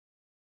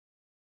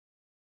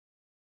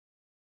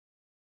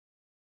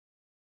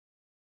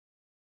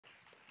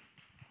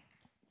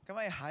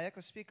咁下一個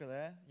speaker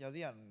咧，有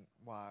啲人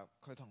話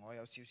佢同我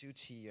有少少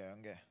似樣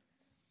嘅。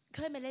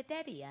佢係咪你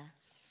爹哋啊？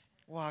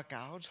哇，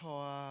搞錯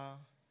啊！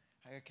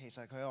係其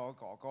實佢係我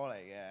哥哥嚟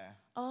嘅。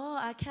哦，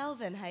阿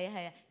Kelvin 係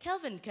啊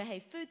 ，Kelvin 佢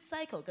係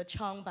FoodCycle 嘅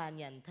創辦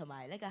人同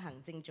埋呢個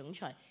行政總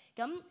裁。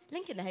咁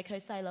Lincoln 係佢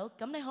細佬，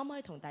咁你可唔可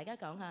以同大家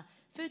講下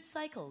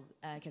FoodCycle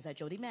其實係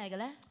做啲咩嘅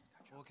咧？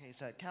其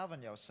實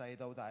Kelvin 由細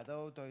到大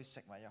都對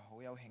食物又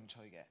好有興趣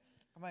嘅。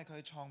咁係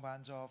佢創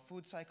辦咗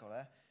FoodCycle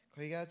咧，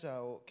佢而家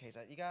就其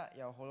實依家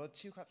有好多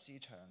超級市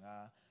場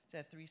啊，即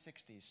係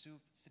360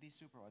 City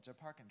Super 或者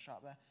Park and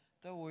Shop 咧，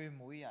都會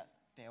每日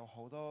掉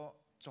好多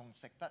仲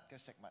食得嘅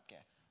食物嘅。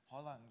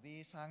可能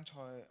啲生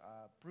菜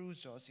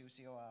bruise 咗少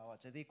少啊，或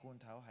者啲罐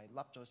頭係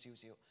凹咗少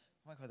少，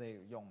咁佢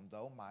哋用唔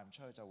到賣唔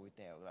出去就會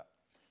掉啦。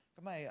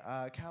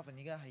咁Kelvin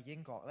依家喺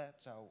英國咧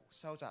就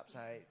收集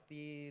晒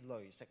啲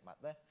類食物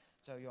咧，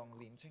就用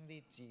年青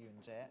啲志願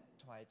者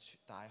同埋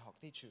大學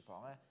啲廚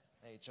房咧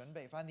嚟準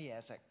備翻啲嘢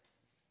食，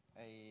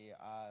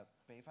嚟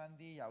俾翻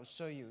啲有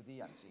需要啲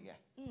人士嘅。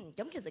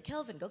咁其實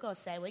Kelvin 嗰個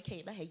社會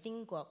企業咧喺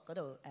英國嗰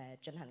度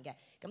進行嘅，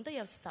咁都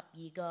有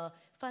12個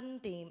分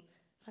店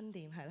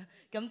係啦，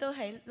咁都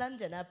喺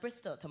London 啊、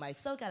Bristol 同埋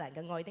蘇格蘭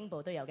嘅愛丁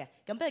堡都有嘅。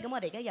咁不如咁，我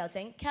哋而家有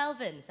請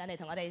Kelvin 上嚟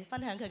同我哋分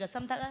享佢嘅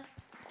心得啊。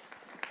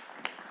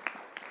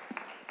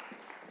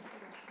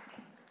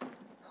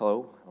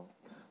Hello.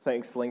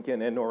 Thanks,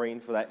 Lincoln and Noreen,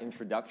 for that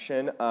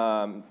introduction.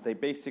 They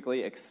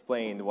basically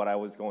explained what I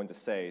was going to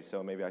say,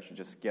 so maybe I should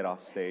just get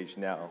off stage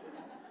now.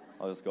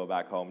 I'll just go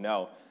back home.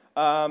 No.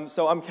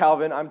 So I'm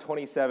Kelvin. I'm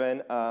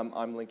 27.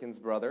 I'm Lincoln's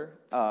brother.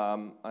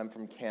 I'm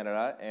from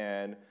Canada,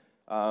 and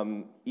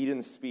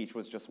Eden's speech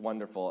was just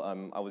wonderful.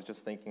 I was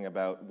just thinking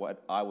about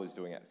what I was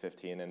doing at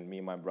 15, and me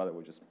and my brother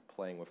were just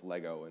playing with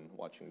Lego and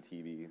watching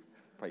TV,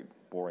 pretty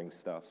boring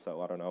stuff, so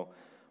I don't know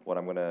what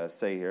I'm going to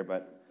say here,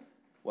 but,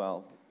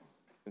 well,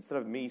 instead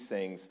of me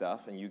saying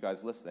stuff and you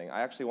guys listening,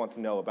 I actually want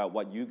to know about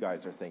what you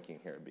guys are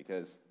thinking here,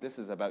 because this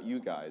is about you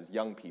guys,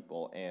 young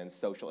people, and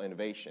social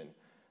innovation.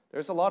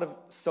 There's a lot of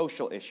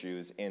social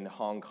issues in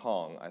Hong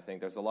Kong. I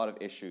think there's a lot of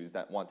issues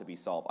that want to be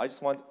solved. I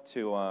just want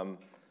to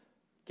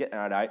get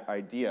an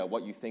idea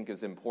what you think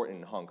is important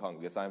in Hong Kong,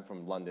 because I'm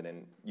from London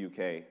and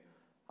UK.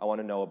 I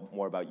want to know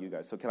more about you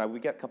guys. So we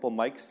get a couple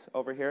mics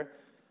over here?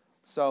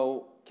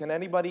 So can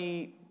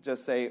anybody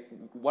just say,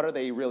 what are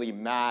they really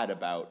mad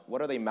about?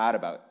 What are they mad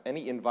about?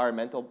 Any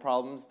environmental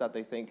problems that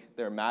they think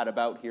they're mad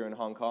about here in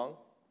Hong Kong?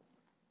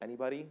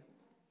 Anybody?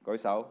 舉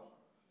手。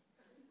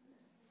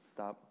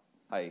答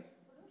係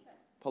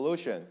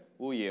pollution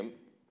污染，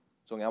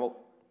仲有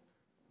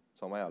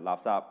咩啊？垃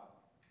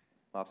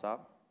圾。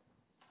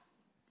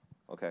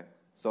Okay,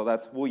 so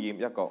that's 污染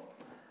一個。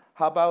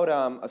How about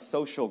a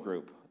social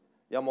group?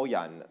 有冇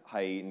人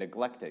係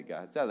neglected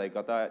嘅？即係你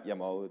覺得有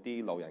冇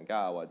啲老人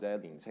家或者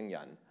年青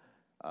人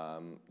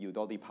要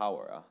多啲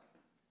power 啊？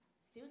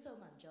少數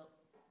民族。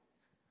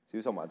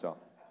少數民族。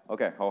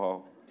Okay,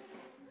 好。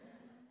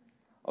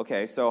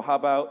Okay, so how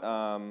about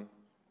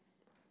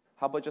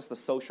just the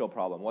social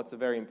problem? What's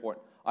very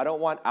important? I don't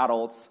want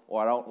adults,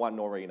 or I don't want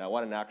Noreen. I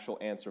want an actual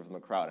answer from the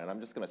crowd, and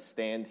I'm just going to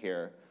stand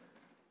here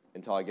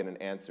until I get an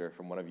answer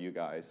from one of you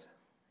guys.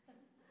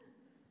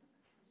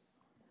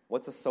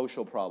 What's a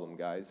social problem,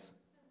 guys?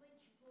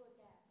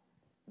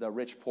 The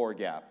rich-poor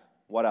gap.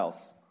 What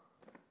else?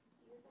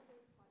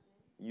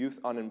 Youth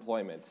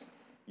unemployment.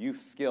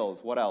 Youth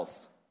skills. What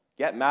else?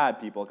 Get mad,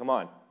 people. Come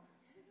on.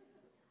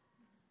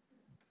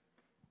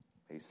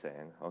 He's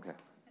saying, okay.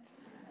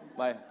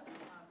 My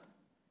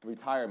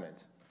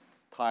retirement.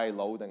 太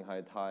老定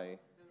係太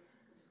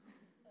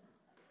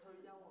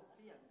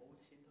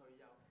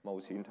冇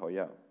錢退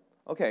休.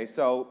 Okay,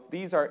 so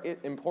these are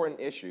important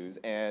issues,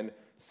 and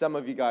some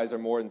of you guys are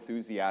more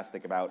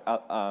enthusiastic about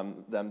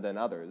them than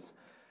others.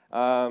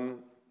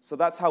 So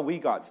that's how we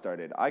got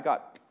started. I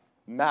got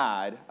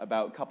mad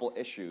about a couple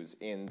issues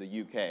in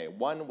the UK.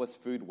 One was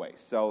food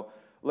waste. So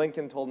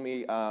Lincoln told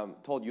you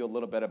a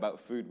little bit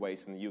about food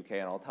waste in the UK,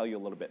 and I'll tell you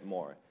a little bit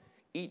more.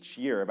 Each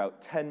year, about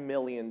 10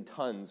 million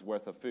tons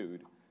worth of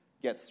food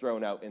gets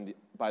thrown out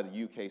by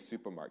the UK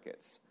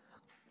supermarkets.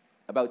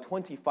 About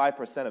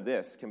 25% of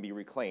this can be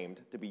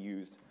reclaimed to be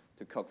used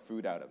to cook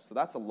food out of. So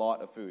that's a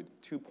lot of food.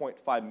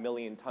 2.5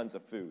 million tons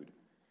of food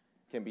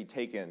can be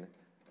taken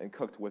and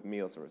cooked with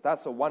meal servers.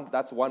 That's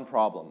one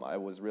problem I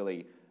was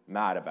really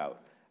mad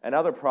about.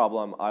 Another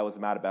problem I was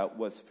mad about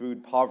was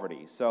food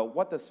poverty. So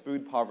what does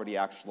food poverty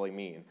actually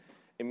mean?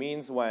 It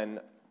means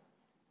when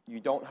you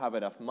don't have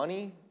enough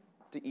money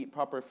to eat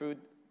proper food.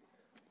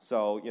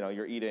 So,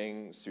 you're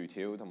eating 薯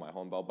條同埋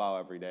漢堡包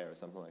every day or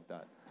something like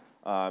that.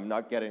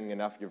 Not getting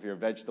enough of your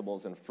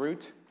vegetables and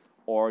fruit,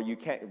 or you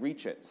can't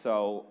reach it.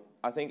 So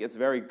I think it's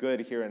very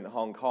good here in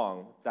Hong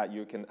Kong that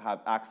you can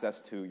have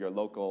access to your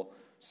local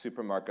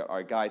supermarket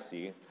or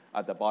gaisi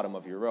at the bottom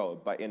of your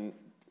road. But in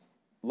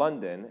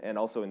London and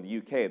also in the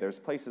UK, there's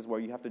places where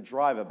you have to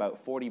drive about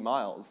 40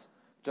 miles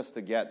just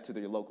to get to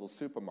the local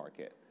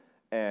supermarket.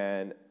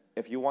 And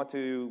if you want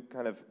to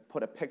kind of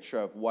put a picture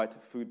of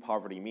what food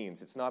poverty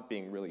means, it's not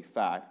being really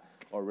fat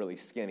or really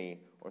skinny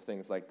or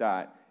things like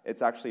that.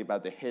 It's actually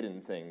about the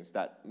hidden things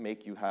that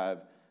make you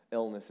have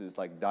illnesses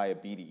like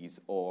diabetes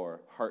or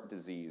heart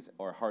disease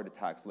or heart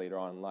attacks later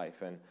on in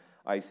life. And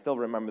I still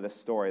remember this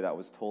story that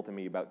was told to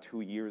me about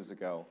 2 years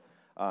ago.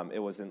 It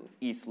was in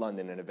East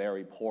London in a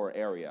very poor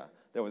area.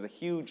 There was a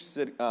huge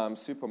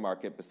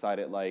supermarket beside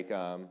it, like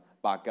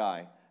Bak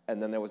Gai,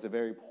 and then there was a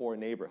very poor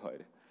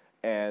neighborhood.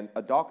 And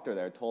a doctor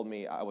there told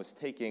me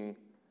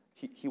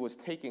he was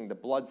taking the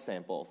blood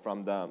sample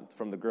from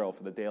the girl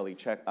for the daily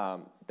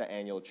the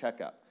annual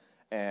checkup.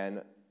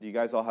 And do you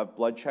guys all have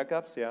blood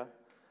checkups? Yeah.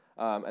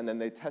 And then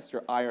they test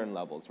your iron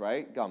levels,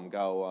 right?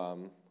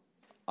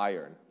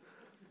 Iron.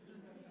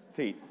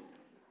 Teeth.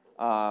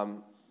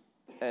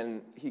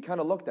 And he kind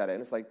of looked at it,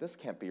 and it's like, this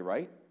can't be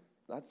right.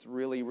 That's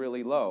really,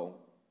 really low.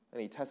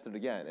 And he tested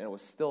again, and it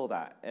was still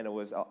that. And it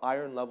was an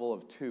iron level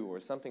of 2 or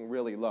something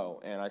really low.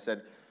 And I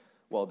said,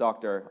 well,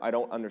 doctor, I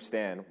don't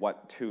understand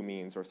what 2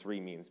 means or 3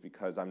 means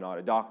because I'm not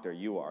a doctor,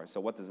 you are. So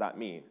what does that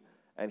mean?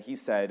 And he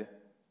said,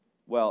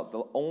 well,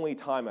 the only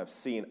time I've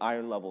seen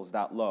iron levels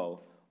that low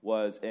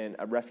was in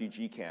a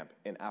refugee camp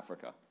in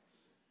Africa.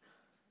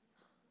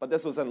 But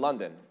this was in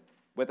London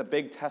with a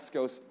big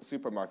Tesco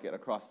supermarket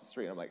across the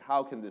street. I'm like,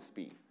 how can this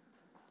be?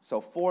 So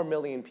 4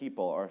 million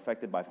people are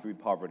affected by food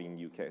poverty in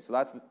the UK. So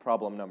that's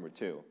problem number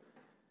 2.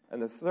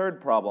 And the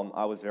third problem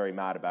I was very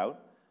mad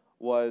about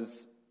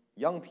was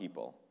young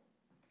people.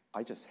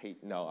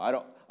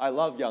 I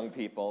love young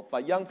people,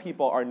 but young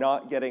people are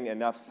not getting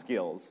enough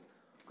skills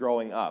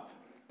growing up.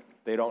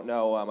 They don't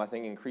know, I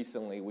think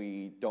increasingly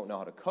we don't know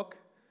how to cook.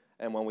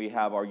 And when we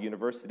have our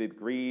university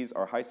degrees,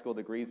 our high school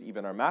degrees,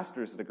 even our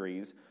master's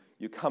degrees,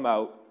 you come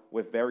out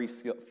with very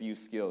few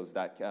skills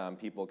that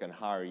people can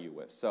hire you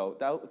with. So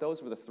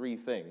those were the 3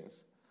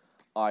 things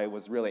I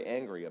was really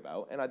angry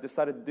about, and I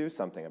decided to do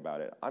something about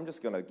it. I'm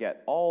just going to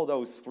get all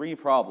those 3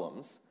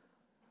 problems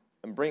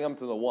and bring them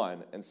to the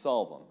one and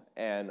solve them.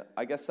 And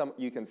I guess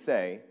you can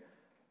say,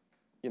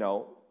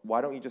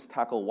 why don't you just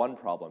tackle 1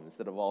 problem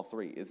instead of all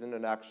 3? Isn't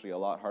it actually a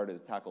lot harder to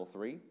tackle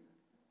 3?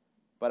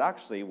 But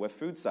actually, with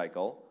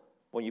FoodCycle,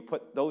 when you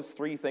put those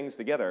 3 things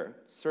together,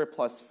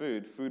 surplus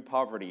food, food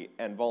poverty,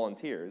 and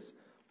volunteers,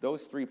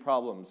 those 3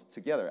 problems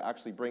together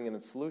actually bring in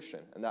a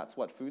solution. And that's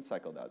what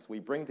FoodCycle does. We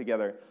bring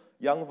together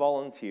young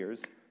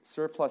volunteers,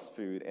 surplus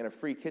food, and a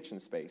free kitchen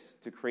space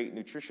to create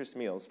nutritious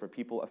meals for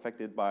people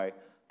affected by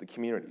the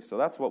community. So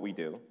that's what we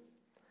do.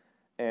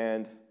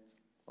 And,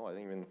 I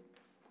didn't even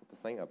put the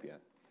thing up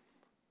yet.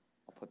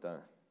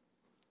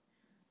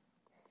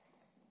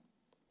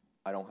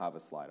 I don't have a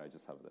slide, I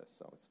just have this,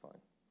 so it's fine.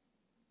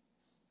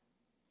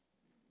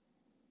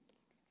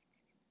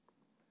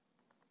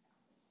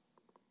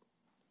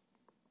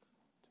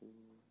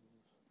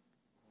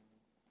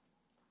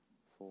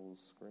 Full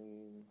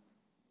screen.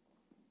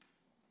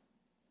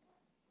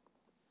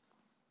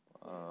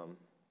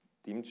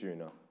 點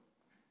轉啊?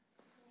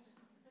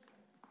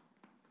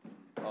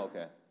 Oh,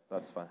 okay,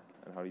 that's fine.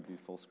 And how do you do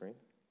full screen?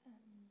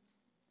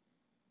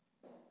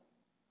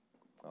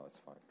 Oh, it's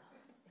fine.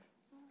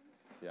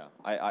 Yeah,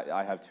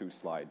 I have 2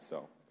 slides,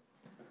 so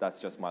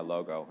that's just my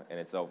logo, and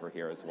it's over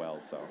here as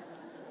well, so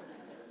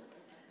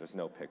there's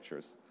no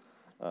pictures.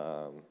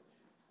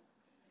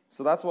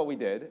 So that's what we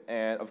did,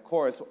 and of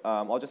course,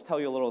 I'll just tell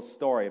you a little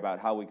story about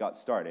how we got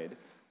started.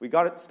 We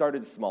got it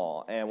started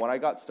small, and when I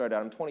got started,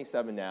 I'm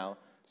 27 now,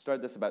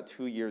 started this about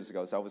 2 years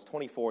ago, so I was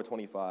 24,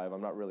 25,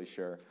 I'm not really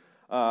sure.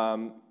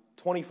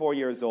 24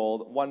 years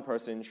old, 1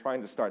 person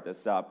trying to start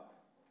this up.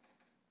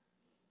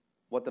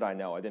 What did I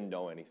know? I didn't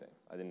know anything.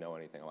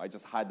 I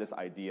just had this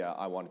idea,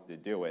 I wanted to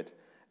do it.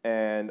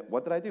 And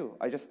what did I do?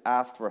 I just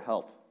asked for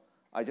help.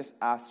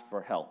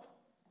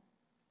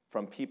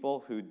 From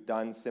people who'd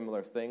done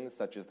similar things,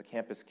 such as the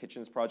Campus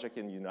Kitchens Project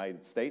in the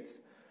United States.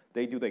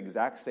 They do the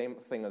exact same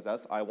thing as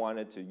us. I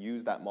wanted to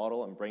use that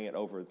model and bring it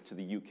over to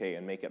the UK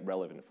and make it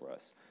relevant for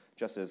us.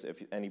 Just as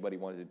if anybody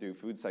wanted to do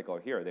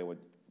FoodCycle here, they would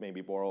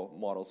maybe borrow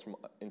models from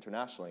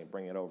internationally and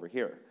bring it over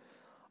here.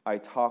 I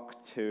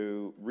talked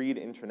to Read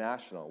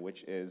International,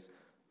 which is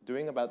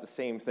doing about the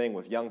same thing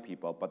with young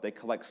people, but they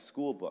collect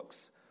school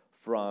books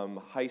from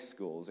high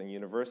schools and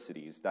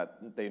universities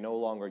that they no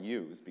longer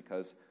use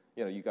because,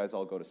 you guys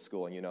all go to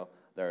school and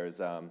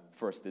there's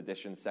first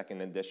edition,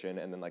 second edition,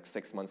 and then like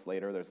 6 months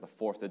later there's the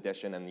 4th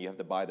edition and you have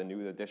to buy the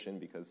new edition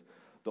because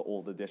the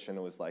old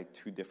edition was like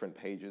 2 different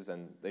pages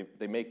and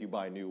they make you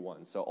buy new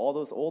ones. So all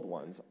those old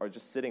ones are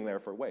just sitting there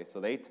for waste. So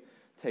they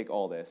take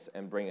all this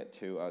and bring it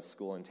to a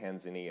school in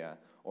Tanzania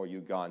or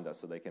Uganda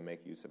so they can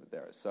make use of it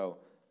there. So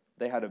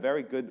they had a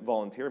very good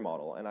volunteer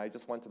model, and I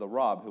just went to the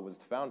Rob, who was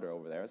the founder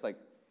over there. It's like,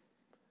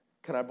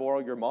 can I borrow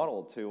your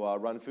model to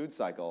run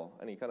FoodCycle?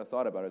 And he kind of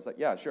thought about it. It's like,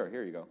 yeah, sure,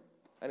 here you go.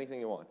 Anything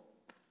you want.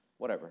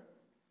 Whatever.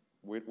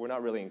 We're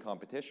not really in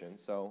competition,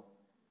 so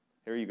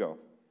here you go.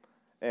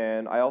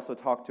 And I also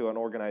talked to an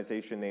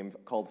organization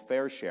called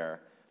Fair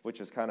Share,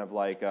 which is kind of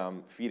like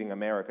Feeding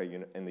America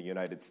in the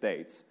United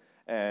States.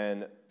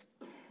 And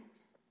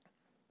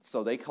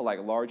so they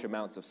collect large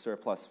amounts of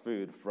surplus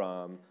food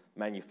from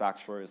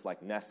manufacturers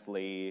like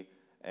Nestle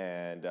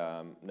and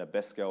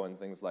Nabisco and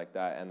things like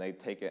that, and they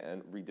take it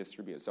and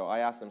redistribute it. So I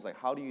asked them, like,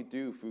 how do you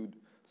do food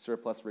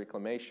surplus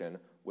reclamation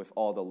with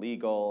all the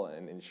legal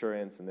and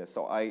insurance and this?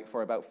 So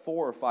for about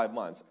 4 or 5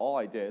 months, all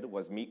I did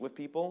was meet with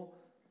people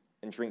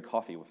and drink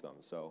coffee with them.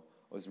 So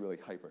I was really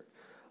hyper.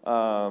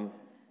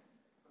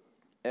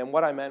 And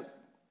what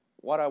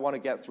I want to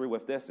get through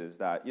with this is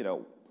that,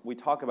 we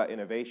talk about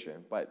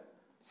innovation, but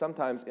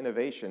sometimes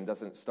innovation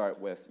doesn't start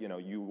with,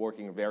 you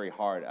working very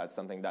hard at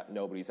something that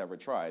nobody's ever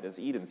tried. As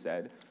Eden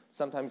said,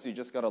 sometimes you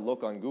just got to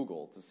look on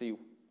Google to see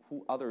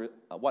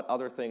what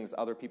other things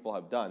other people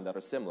have done that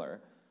are similar,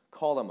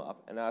 call them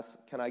up and ask,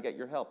 can I get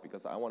your help?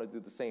 Because I want to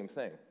do the same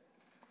thing.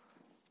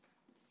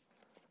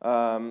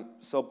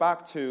 So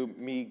back to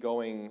me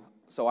going,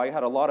 so I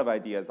had a lot of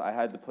ideas. I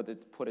had to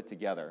put it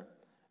together.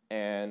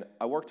 And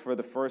I worked for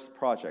the first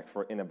project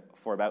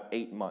for about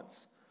 8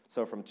 months.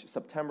 So from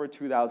September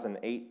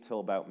 2008 till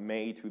about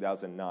May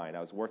 2009, I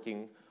was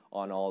working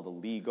on all the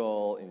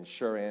legal,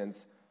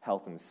 insurance,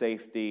 health and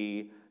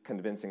safety,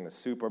 convincing the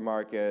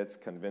supermarkets,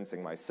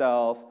 convincing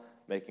myself,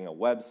 making a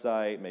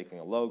website, making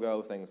a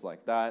logo, things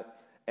like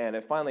that. And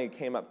it finally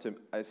came up to,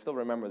 I still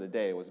remember the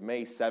day, it was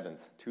May 7th,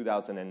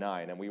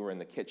 2009, and we were in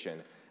the kitchen,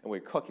 and we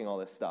were cooking all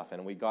this stuff,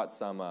 and we got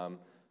some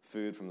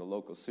food from the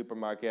local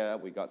supermarket,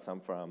 we got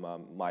some from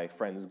my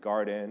friend's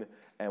garden,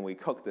 and we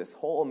cooked this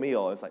whole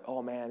meal. It's like,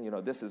 oh man,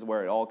 this is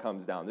where it all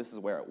comes down, this is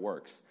where it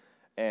works.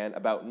 And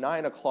about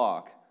 9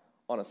 o'clock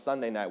on a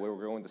Sunday night, we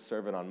were going to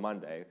serve it on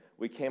Monday,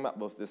 we came up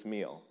with this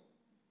meal.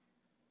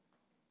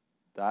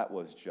 That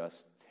was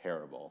just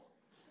terrible.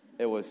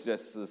 It was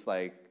just this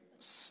like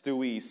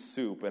stewy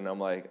soup, and I'm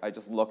like, I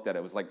just looked at it,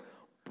 it was like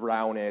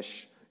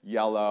brownish,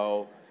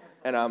 yellow,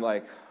 and I'm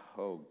like,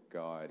 oh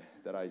God,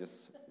 did I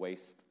just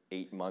waste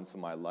 8 months of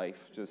my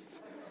life?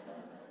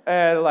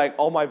 And like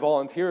all my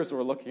volunteers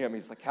were looking at me,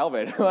 it's like,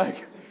 Kelvin,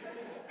 like,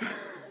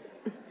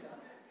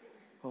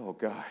 oh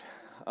God.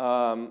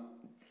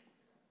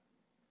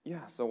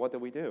 Yeah, so what did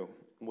we do?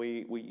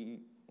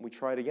 We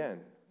tried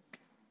again,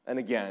 and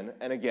again,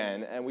 and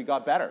again, and we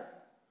got better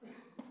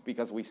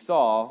because we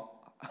saw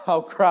how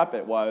crap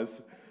it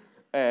was,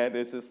 and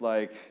it's just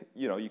like,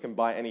 you can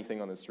buy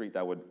anything on the street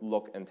that would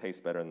look and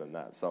taste better than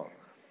that. So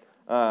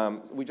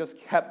we just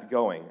kept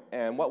going,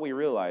 and what we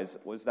realized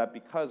was that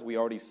because we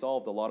already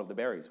solved a lot of the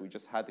barriers, we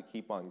just had to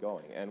keep on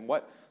going. And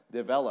what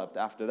developed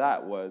after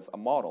that was a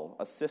model,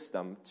 a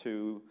system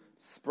to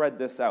spread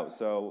this out.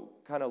 So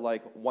kind of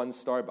like one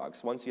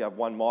Starbucks. Once you have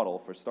one model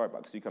for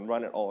Starbucks, you can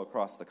run it all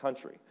across the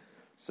country.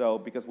 So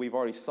because we've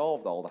already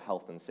solved all the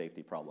health and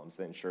safety problems,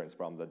 the insurance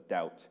problem, the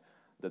doubt,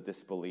 the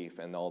disbelief,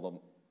 and all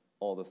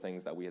the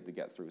things that we had to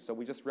get through. So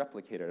we just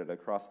replicated it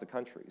across the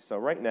country. So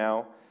right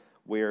now,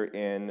 we're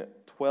in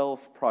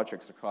 12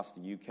 projects across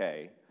the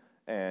UK,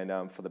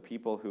 and for the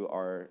people who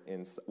are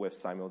with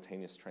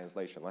simultaneous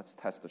translation, let's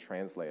test the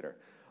translator.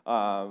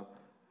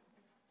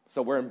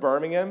 So we're in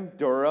Birmingham,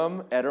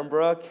 Durham,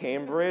 Edinburgh,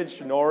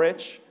 Cambridge,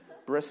 Norwich,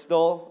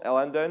 Bristol,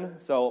 London.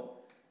 So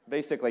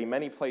basically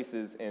many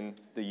places in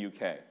the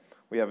UK.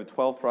 We have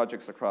 12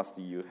 projects across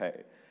the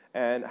UK.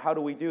 And how do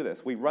we do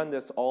this? We run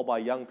this all by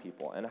young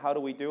people. And how do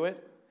we do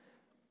it?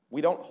 We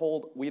don't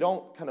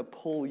kind of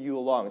pull you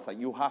along. It's like,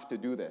 you have to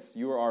do this.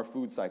 You are our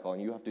FoodCycle,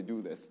 and you have to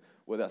do this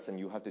with us, and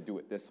you have to do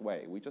it this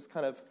way. We just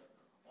kind of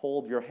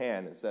hold your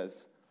hand. It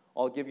says,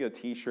 I'll give you a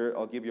T-shirt,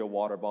 I'll give you a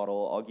water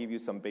bottle, I'll give you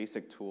some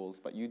basic tools,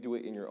 but you do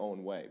it in your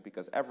own way,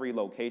 because every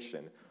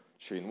location,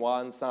 荃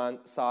灣、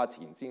沙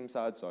田、尖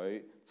沙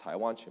咀、柴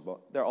灣，全部,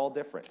 they're all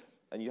different,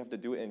 and you have to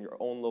do it in your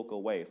own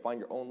local way. Find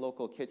your own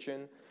local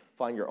kitchen,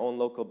 find your own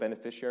local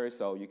beneficiary,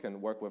 so you can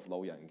work with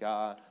老人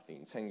家、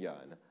年青人、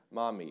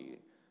媽咪,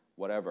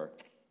 whatever,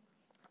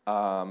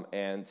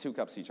 and 超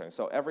級市場.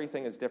 So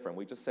everything is different.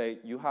 We just say,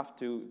 you have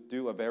to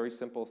do a very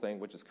simple thing,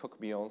 which is cook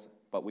meals,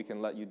 but we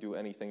can let you do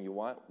anything you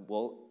want.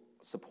 We'll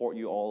support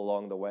you all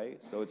along the way.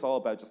 So it's all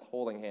about just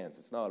holding hands.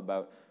 It's not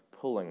about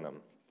pulling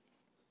them.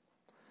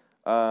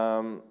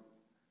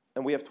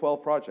 And we have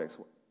 12 projects.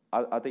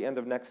 At the end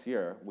of next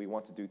year, we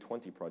want to do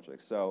 20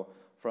 projects. So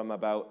from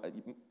about a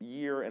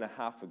year and a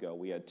half ago,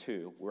 we had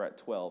 2. We're at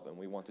 12, and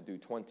we want to do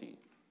 20.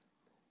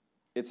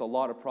 It's a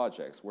lot of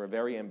projects. We're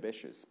very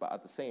ambitious, but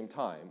at the same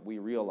time, we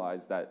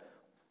realize that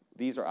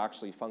these are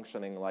actually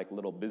functioning like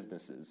little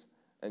businesses.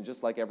 And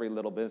just like every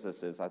little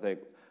businesses, I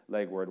think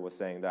Legward was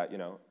saying that,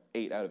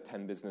 8 out of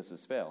 10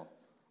 businesses fail.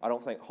 I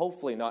don't think,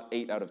 hopefully not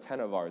 8 out of 10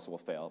 of ours will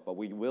fail, but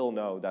we will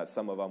know that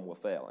some of them will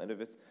fail. And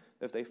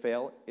if they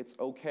fail, it's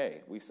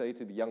okay. We say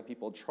to the young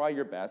people, try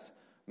your best,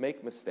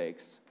 make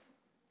mistakes,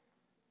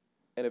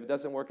 and if it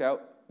doesn't work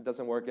out, it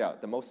doesn't work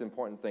out. The most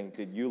important thing,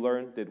 did you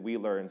learn, did we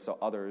learn, so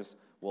others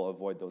will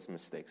avoid those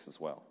mistakes as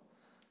well.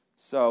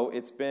 So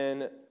it's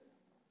been,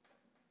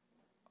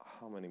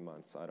 how many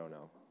months? I don't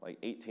know, like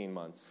 18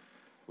 months.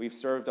 We've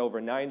served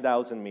over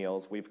 9,000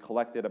 meals. We've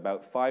collected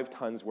about 5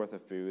 tons worth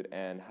of food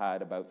and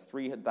had about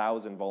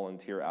 3,000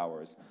 volunteer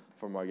hours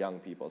from our young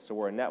people. So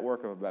we're a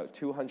network of about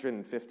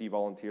 250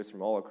 volunteers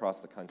from all across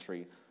the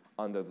country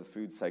under the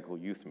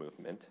FoodCycle youth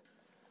movement.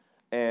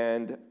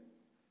 And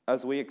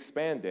as we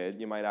expanded,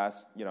 you might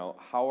ask,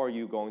 how are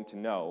you going to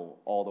know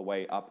all the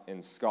way up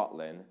in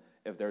Scotland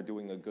if they're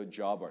doing a good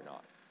job or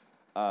not?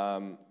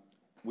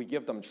 We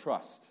give them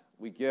trust.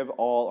 We give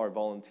all our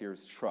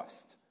volunteers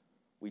trust.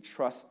 We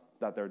trust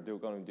that they're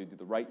going to do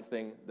the right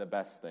thing, the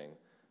best thing,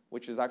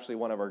 which is actually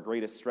one of our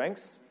greatest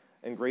strengths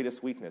and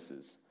greatest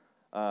weaknesses.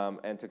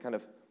 And to kind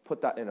of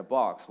put that in a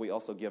box, we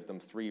also give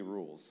them 3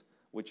 rules,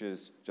 which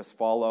is just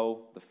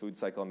follow the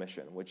FoodCycle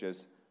mission, which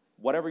is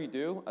whatever you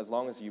do, as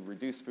long as you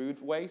reduce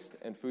food waste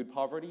and food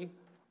poverty,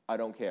 I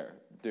don't care,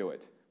 do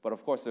it. But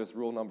of course, there's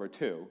rule number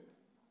 2,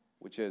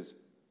 which is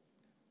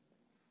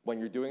when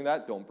you're doing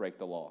that, don't break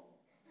the law.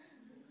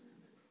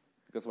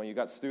 Because when you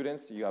got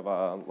students, you have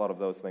a lot of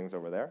those things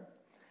over there.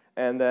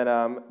 And then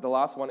the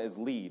last one is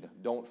lead,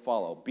 don't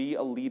follow. Be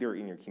a leader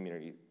in your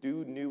community.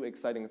 Do new,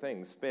 exciting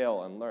things,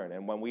 fail and learn.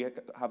 And when we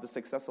have the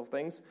successful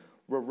things,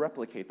 we'll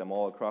replicate them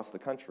all across the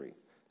country.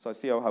 So I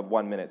see I have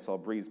 1 minute, so I'll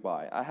breeze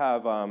by. I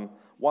have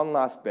one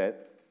last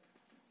bit,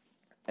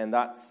 and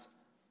that's,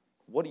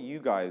 what are you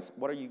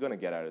going to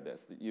get out of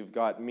this? You've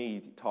got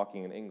me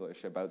talking in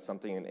English about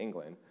something in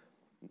England.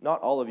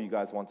 Not all of you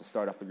guys want to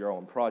start up your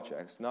own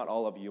projects. Not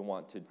all of you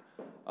want to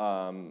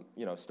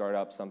start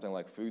up something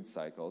like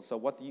FoodCycle. So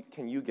what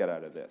can you get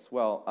out of this?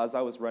 Well, as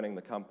I was running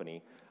the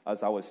company,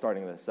 as I was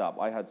starting this up,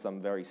 I had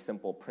some very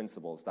simple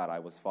principles that I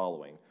was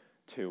following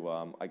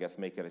to,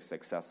 make it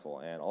successful.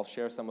 And I'll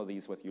share some of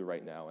these with you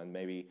right now. And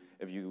maybe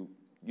if you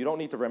don't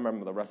need to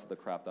remember the rest of the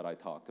crap that I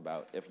talked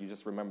about, if you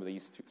just remember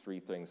these 3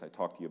 things I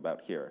talked to you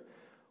about here.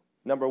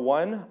 Number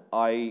 1,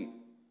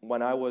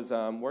 when I was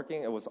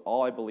working, it was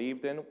all I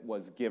believed in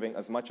was giving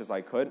as much as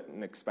I could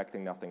and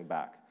expecting nothing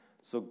back.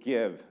 So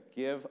give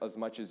as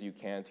much as you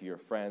can to your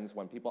friends.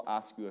 When people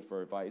ask you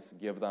for advice,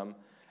 give them.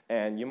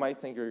 And you might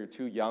think you're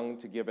too young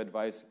to give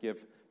advice,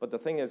 but the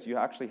thing is, you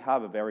actually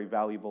have a very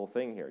valuable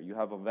thing here. You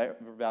have a very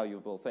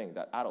valuable thing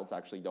that adults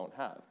actually don't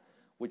have,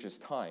 which is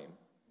time.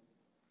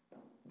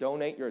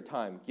 Donate your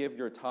time, give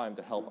your time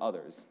to help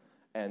others.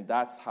 And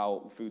that's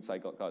how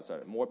FoodCycle got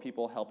started. More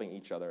people helping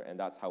each other, and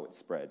that's how it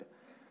spread.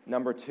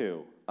 Number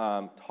 2,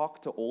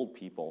 talk to old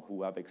people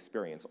who have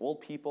experience.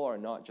 Old people are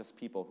not just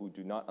people who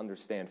do not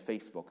understand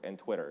Facebook and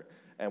Twitter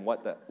and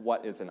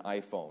what is an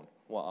iPhone.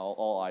 Well,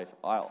 all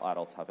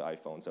adults have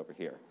iPhones over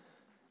here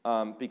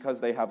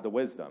because they have the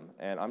wisdom.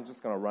 And I'm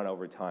just going to run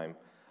over time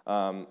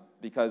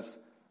because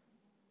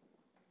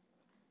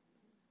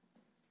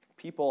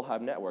people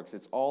have networks.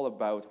 It's all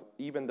about,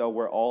 even though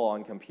we're all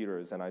on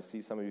computers, and I see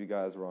some of you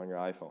guys are on your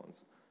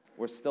iPhones,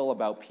 we're still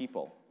about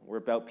people. We're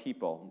about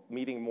people,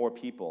 meeting more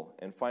people,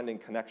 and finding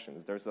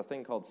connections. There's a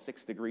thing called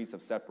 6 degrees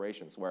of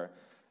separations, where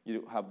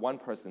you have one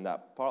person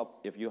that,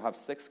 if you have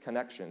 6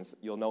 connections,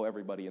 you'll know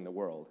everybody in the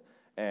world.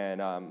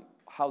 And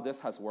how this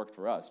has worked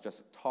for us,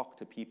 just talk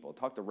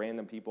to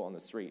random people on the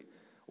street,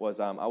 was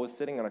I was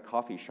sitting in a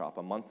coffee shop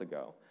a month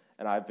ago,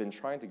 and I've been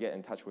trying to get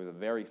in touch with a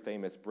very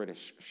famous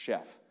British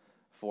chef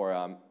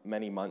for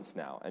many months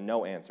now, and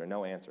no answer. And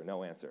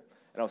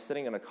I was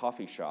sitting in a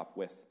coffee shop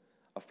with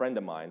a friend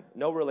of mine,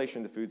 no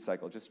relation to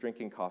FoodCycle, just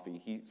drinking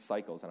coffee. He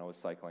cycles, and I was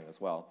cycling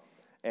as well.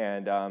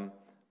 And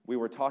we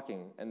were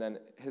talking, and then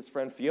his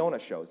friend Fiona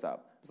shows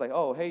up. It's like,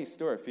 oh, hey,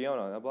 Stuart,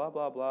 Fiona, blah,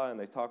 blah, blah, and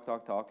they talk,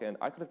 and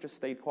I could have just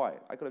stayed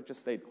quiet.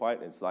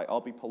 It's like, I'll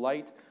be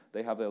polite.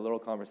 They have their little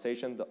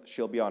conversation.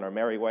 She'll be on her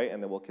merry way,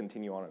 and then we'll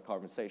continue on our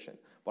conversation.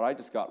 But I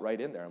just got right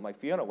in there. I'm like,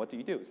 Fiona, what do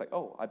you do? It's like,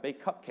 oh, I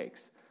bake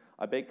cupcakes.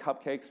 I bake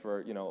cupcakes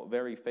for,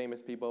 very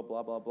famous people,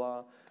 blah, blah,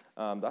 blah.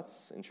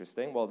 That's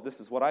interesting. Well, this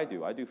is what I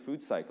do. I do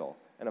FoodCycle.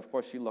 And of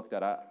course, she looked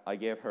at it. I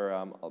gave her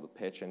the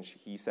pitch, and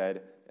she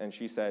said,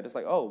 it's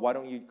like, oh, why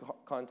don't you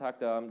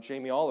contact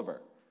Jamie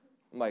Oliver?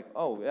 I'm like,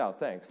 oh, yeah,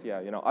 thanks.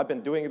 Yeah, I've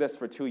been doing this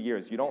for 2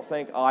 years. You don't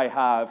think I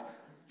have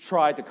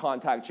tried to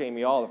contact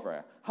Jamie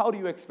Oliver? How do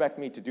you expect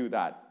me to do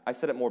that? I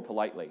said it more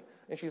politely.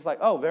 And she's like,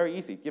 oh, very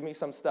easy. Give me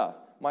some stuff.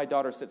 My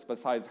daughter sits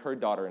beside her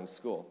daughter in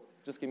school.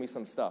 Just give me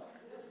some stuff.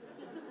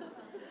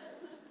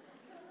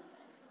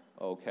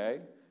 Okay.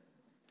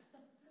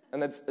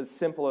 And it's as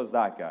simple as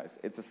that, guys.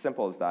 It's as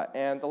simple as that.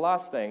 And the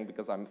last thing,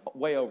 because I'm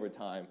way over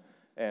time,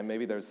 and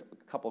maybe there's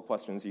a couple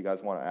questions you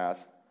guys want to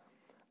ask,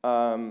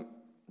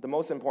 the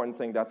most important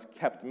thing that's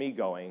kept me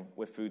going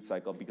with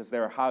FoodCycle, because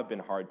there have been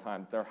hard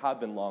times, there have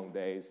been long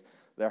days,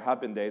 there have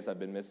been days I've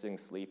been missing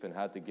sleep and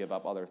had to give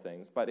up other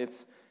things. But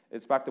it's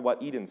back to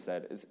what Eden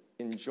said, is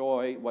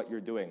enjoy what you're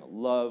doing,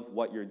 love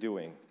what you're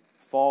doing,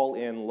 fall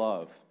in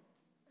love.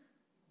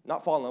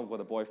 Not fall in love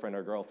with a boyfriend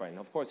or girlfriend.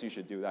 Of course you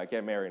should do that,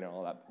 get married and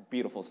all that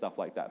beautiful stuff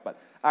like that. But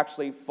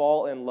actually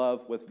fall in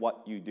love with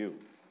what you do.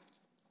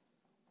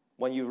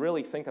 When you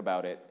really think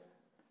about it,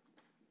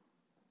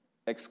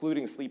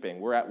 excluding sleeping,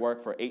 we're at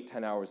work for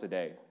 8-10 hours a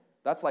day.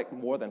 That's like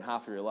more than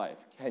half of your life.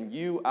 Can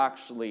you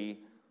actually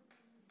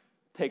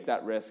take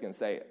that risk and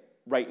say,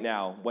 right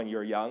now, when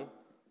you're young,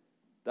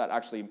 that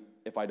actually,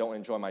 if I don't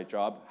enjoy my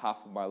job,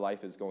 half of my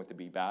life is going to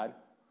be bad?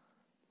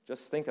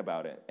 Just think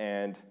about it.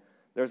 And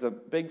there's a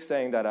big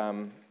saying that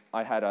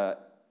I had a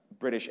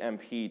British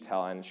MP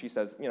tell, and she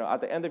says,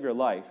 at the end of your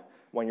life,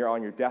 when you're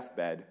on your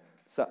deathbed,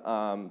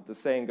 So, the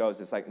saying goes,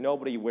 it's like,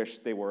 nobody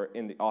wished they were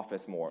in the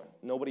office more.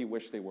 Nobody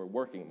wished they were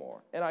working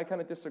more. And I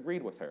kind of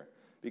disagreed with her,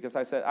 because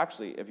I said,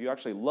 actually, if you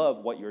actually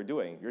love what you're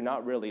doing, you're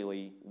not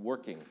really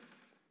working.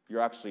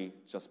 You're actually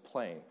just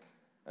playing.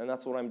 And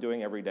that's what I'm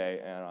doing every day,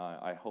 and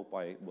I hope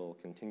I will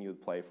continue to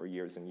play for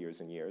years and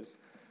years and years.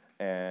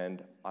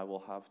 And I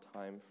will have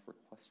time for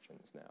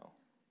questions now.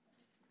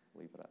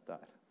 Leave it at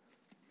that.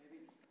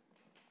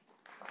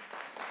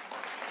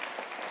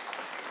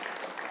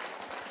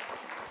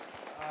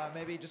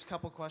 Maybe just a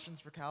couple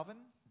questions for Calvin.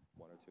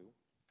 One or two.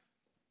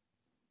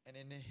 And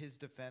in his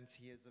defense,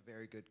 he is a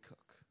very good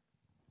cook.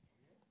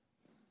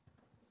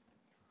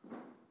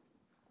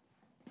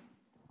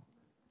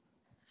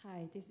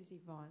 Hi, this is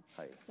Yvonne.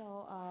 Hi.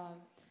 So,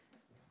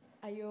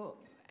 are you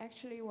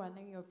actually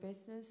running your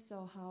business?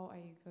 So, how are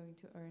you going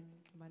to earn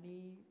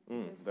money?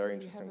 Because very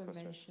you interesting haven't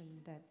question.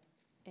 mentioned that.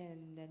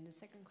 And then the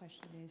second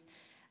question is,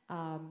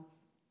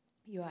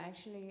 you are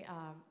actually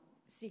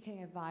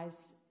seeking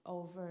advice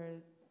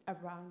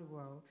around the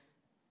world,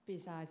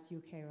 besides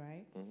UK,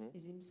 right? Mm-hmm.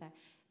 It seems like.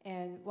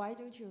 And why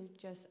don't you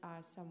just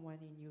ask someone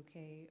in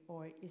UK,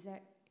 or is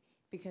that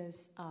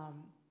because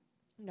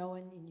no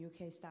one in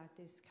UK start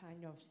this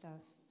kind of stuff,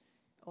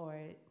 or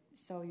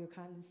so you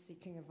can't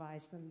seeking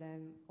advice from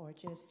them, or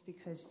just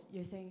because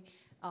you think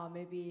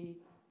maybe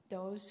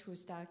those who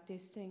start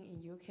this thing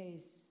in UK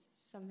is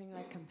something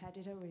like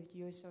competitor with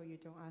you, so you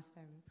don't ask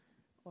them,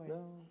 or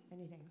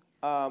anything?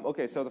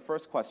 Okay, so the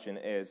first question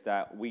is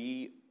that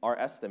our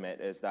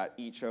estimate is that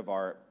each of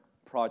our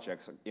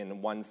projects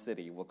in one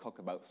city will cook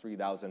about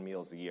 3,000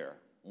 meals a year,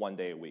 1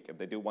 day a week. If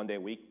they do 1 day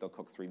a week, they'll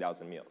cook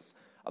 3,000 meals.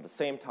 At the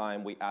same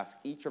time, we ask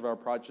each of our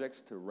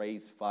projects to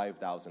raise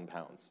 5,000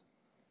 pounds.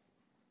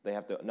 They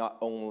have to not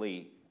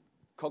only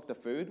cook the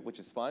food, which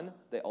is fun,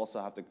 they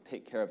also have to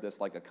take care of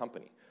this like a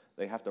company.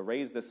 They have to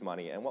raise this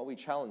money, and what we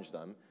challenge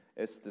them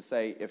is to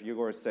say, if you're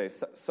going to say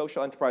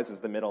social enterprise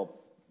is the middle,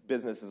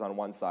 business is on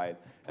one side,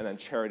 and then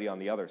charity on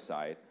the other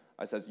side,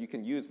 I says you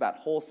can use that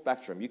whole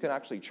spectrum. You can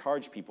actually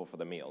charge people for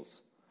the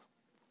meals,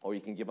 or you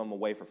can give them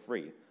away for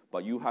free.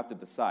 But you have to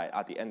decide,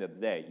 at the end of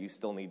the day, you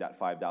still need that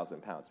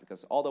 5,000 pounds.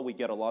 Because although we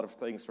get a lot of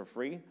things for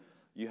free,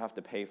 you have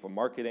to pay for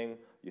marketing,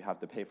 you have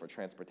to pay for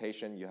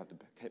transportation, you have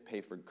to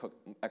pay for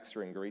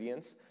extra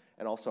ingredients,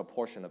 and also a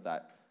portion of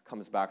that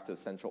comes back to the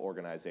central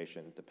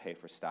organization to pay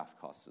for staff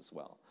costs as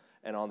well.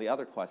 And on the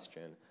other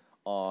question,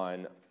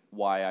 on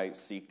why I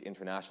seek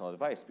international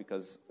advice,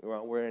 because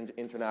we're in an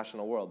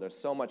international world. There's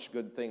so much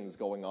good things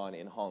going on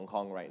in Hong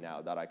Kong right now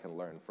that I can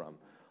learn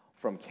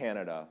from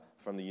Canada,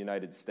 from the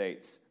United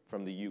States,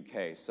 from the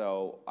UK.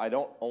 So I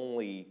don't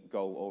only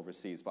go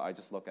overseas, but I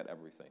just look at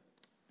everything.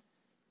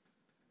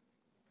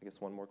 I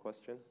guess one more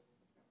question?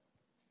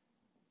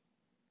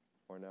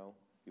 Or no?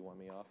 You want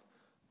me off?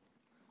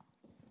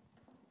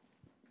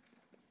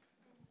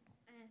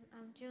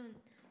 I'm June.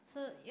 So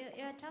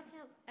you're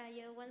talking.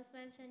 You once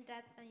mentioned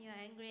that you're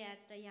angry at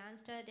the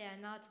youngster. They are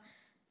not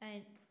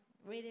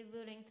really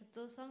willing to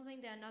do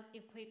something. They are not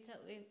equipped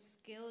with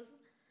skills.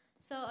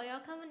 So your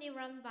company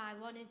run by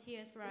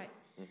volunteers, right?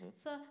 Mm-hmm.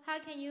 So how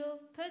can you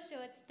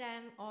persuade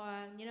them, or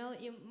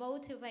you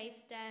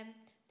motivate them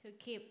to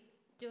keep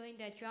doing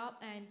their job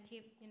and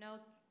keep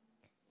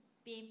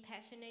being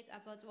passionate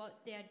about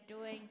what they are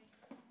doing?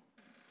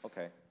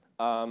 Okay.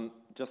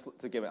 Just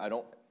to give it,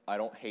 I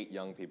don't hate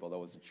young people. That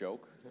was a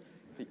joke.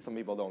 Some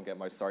people don't get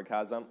my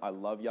sarcasm. I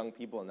love young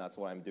people, and that's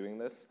why I'm doing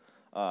this.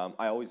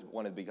 I always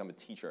wanted to become a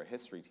teacher, a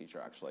history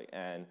teacher, actually.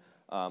 And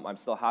I'm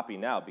still happy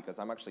now because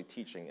I'm actually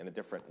teaching in a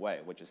different way,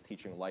 which is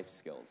teaching life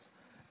skills.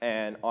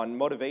 And on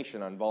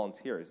motivation, on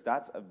volunteers,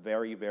 that's a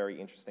very, very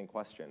interesting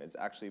question. It's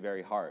actually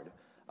very hard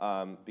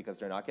because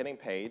they're not getting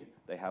paid.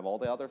 They have all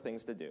the other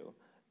things to do.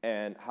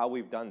 And how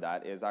we've done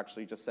that is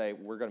actually just say,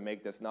 we're going to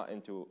make this not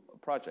into a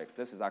project.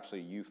 This is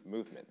actually a youth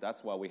movement.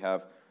 That's why we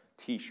have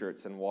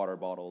T-shirts and water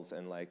bottles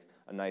and like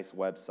a nice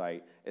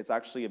website. It's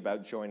actually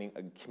about joining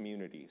a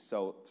community.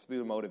 So through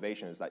the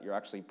motivation is that you're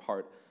actually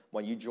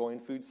when you join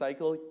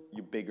FoodCycle,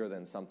 you're bigger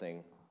than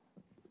something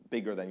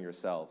bigger than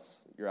yourselves.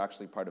 You're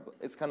actually part of,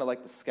 it's kind of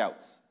like the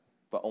Scouts,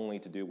 but only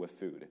to do with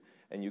food.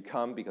 And you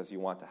come because you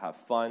want to have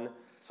fun.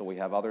 So we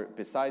have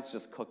besides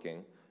just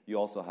cooking, you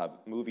also have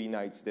movie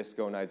nights,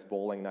 disco nights,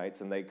 bowling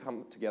nights, and they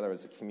come together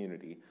as a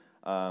community.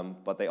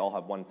 But they all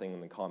have one thing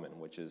in common,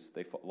 which is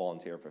they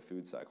volunteer for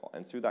FoodCycle.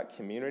 And through that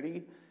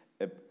community,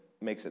 it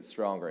makes it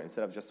stronger.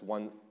 Instead of just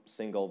one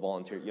single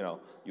volunteer,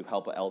 you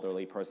help an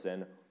elderly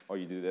person, or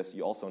you do this,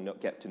 you also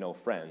get to know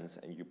friends,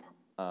 and you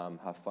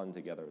have fun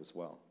together as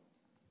well.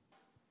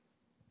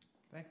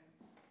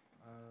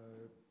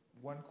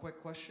 One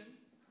quick question.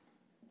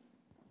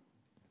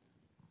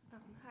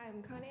 Hi,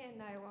 I'm Connie,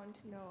 and I want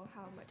to know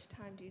how much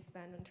time do you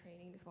spend on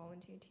training the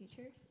volunteer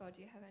teachers, or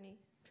do you have any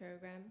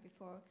program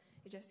before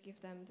you just give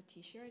them the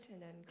T-shirt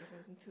and then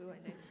give them two,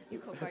 and then you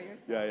cook by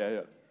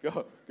yourself?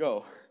 Yeah.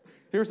 Go.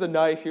 Here's a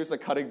knife. Here's a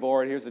cutting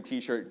board. Here's a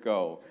T-shirt.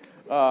 Go.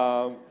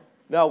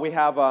 No, we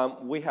have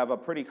a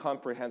pretty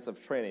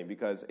comprehensive training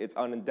because it's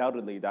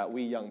undoubtedly that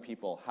we young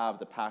people have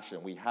the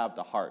passion, we have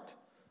the heart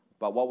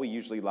But what we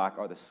usually lack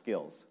are the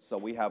skills. So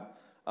we have,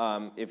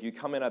 if you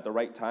come in at the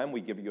right time,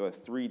 we give you a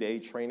 3-day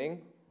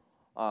training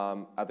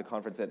at the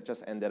conference that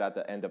just ended at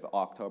the end of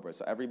October.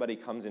 So everybody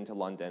comes into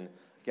London,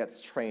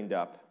 gets trained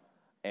up,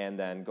 and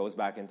then goes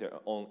back into their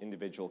own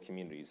individual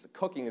communities. The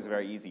cooking is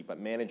very easy, but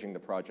managing the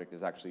project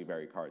is actually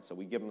very hard. So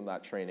we give them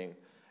that training,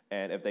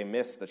 and if they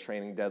miss the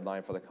training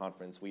deadline for the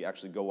conference, we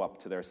actually go up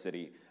to their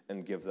city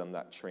and give them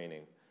that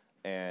training.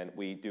 And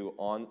we do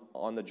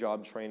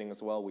on-the-job training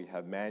as well. We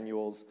have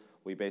manuals.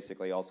 We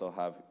basically also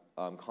have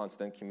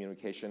constant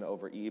communication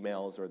over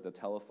emails or the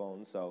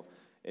telephone. So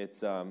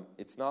it's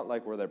not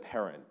like we're their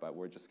parent, but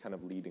we're just kind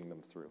of leading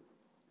them through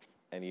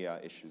any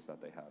issues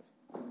that they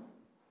have.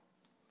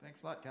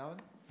 Thanks a lot, Calvin.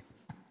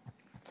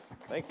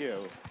 Thank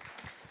you.